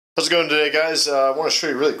going today, guys? I want to show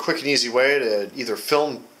you a really quick and easy way to either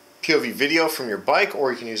film POV video from your bike,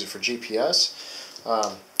 or you can use it for GPS.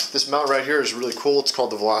 This mount right here is really cool. It's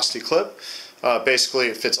called the Velocity Clip. Basically,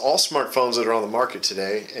 it fits all smartphones that are on the market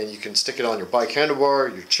today, and you can stick it on your bike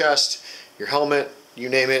handlebar, your chest, your helmet, you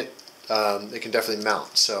name it. It can definitely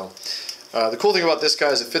mount. So the cool thing about this,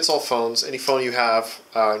 guys, it fits all phones. Any phone you have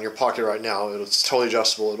in your pocket right now, it's totally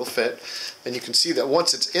adjustable. It'll fit, and you can see that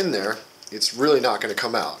once it's in there, it's really not going to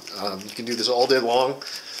come out. You can do this all day long,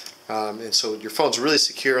 and so your phone's really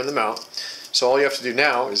secure in the mount. So all you have to do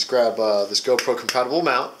now is grab this GoPro compatible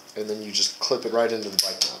mount, and then you just clip it right into the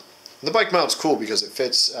bike mount. And the bike mount's cool because it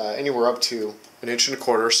fits anywhere up to 1.25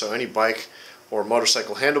 inches, so any bike or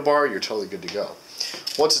motorcycle handlebar, you're totally good to go.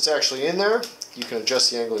 Once it's actually in there, you can adjust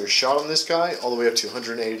the angle of your shot on this guy all the way up to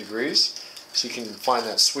 180 degrees. So you can find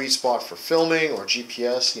that sweet spot for filming or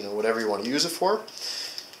GPS, you know, whatever you want to use it for.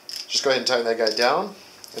 Just go ahead and tighten that guy down,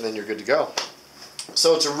 and then you're good to go.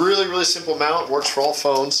 So it's a really, really simple mount. Works for all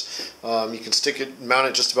phones. You can stick it, mount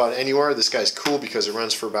it just about anywhere. This guy's cool because it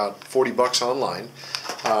runs for about 40 bucks online.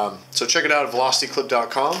 So check it out at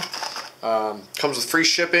velocityclip.com. Comes with free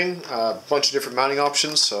shipping, a bunch of different mounting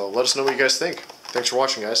options. So let us know what you guys think. Thanks for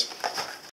watching, guys.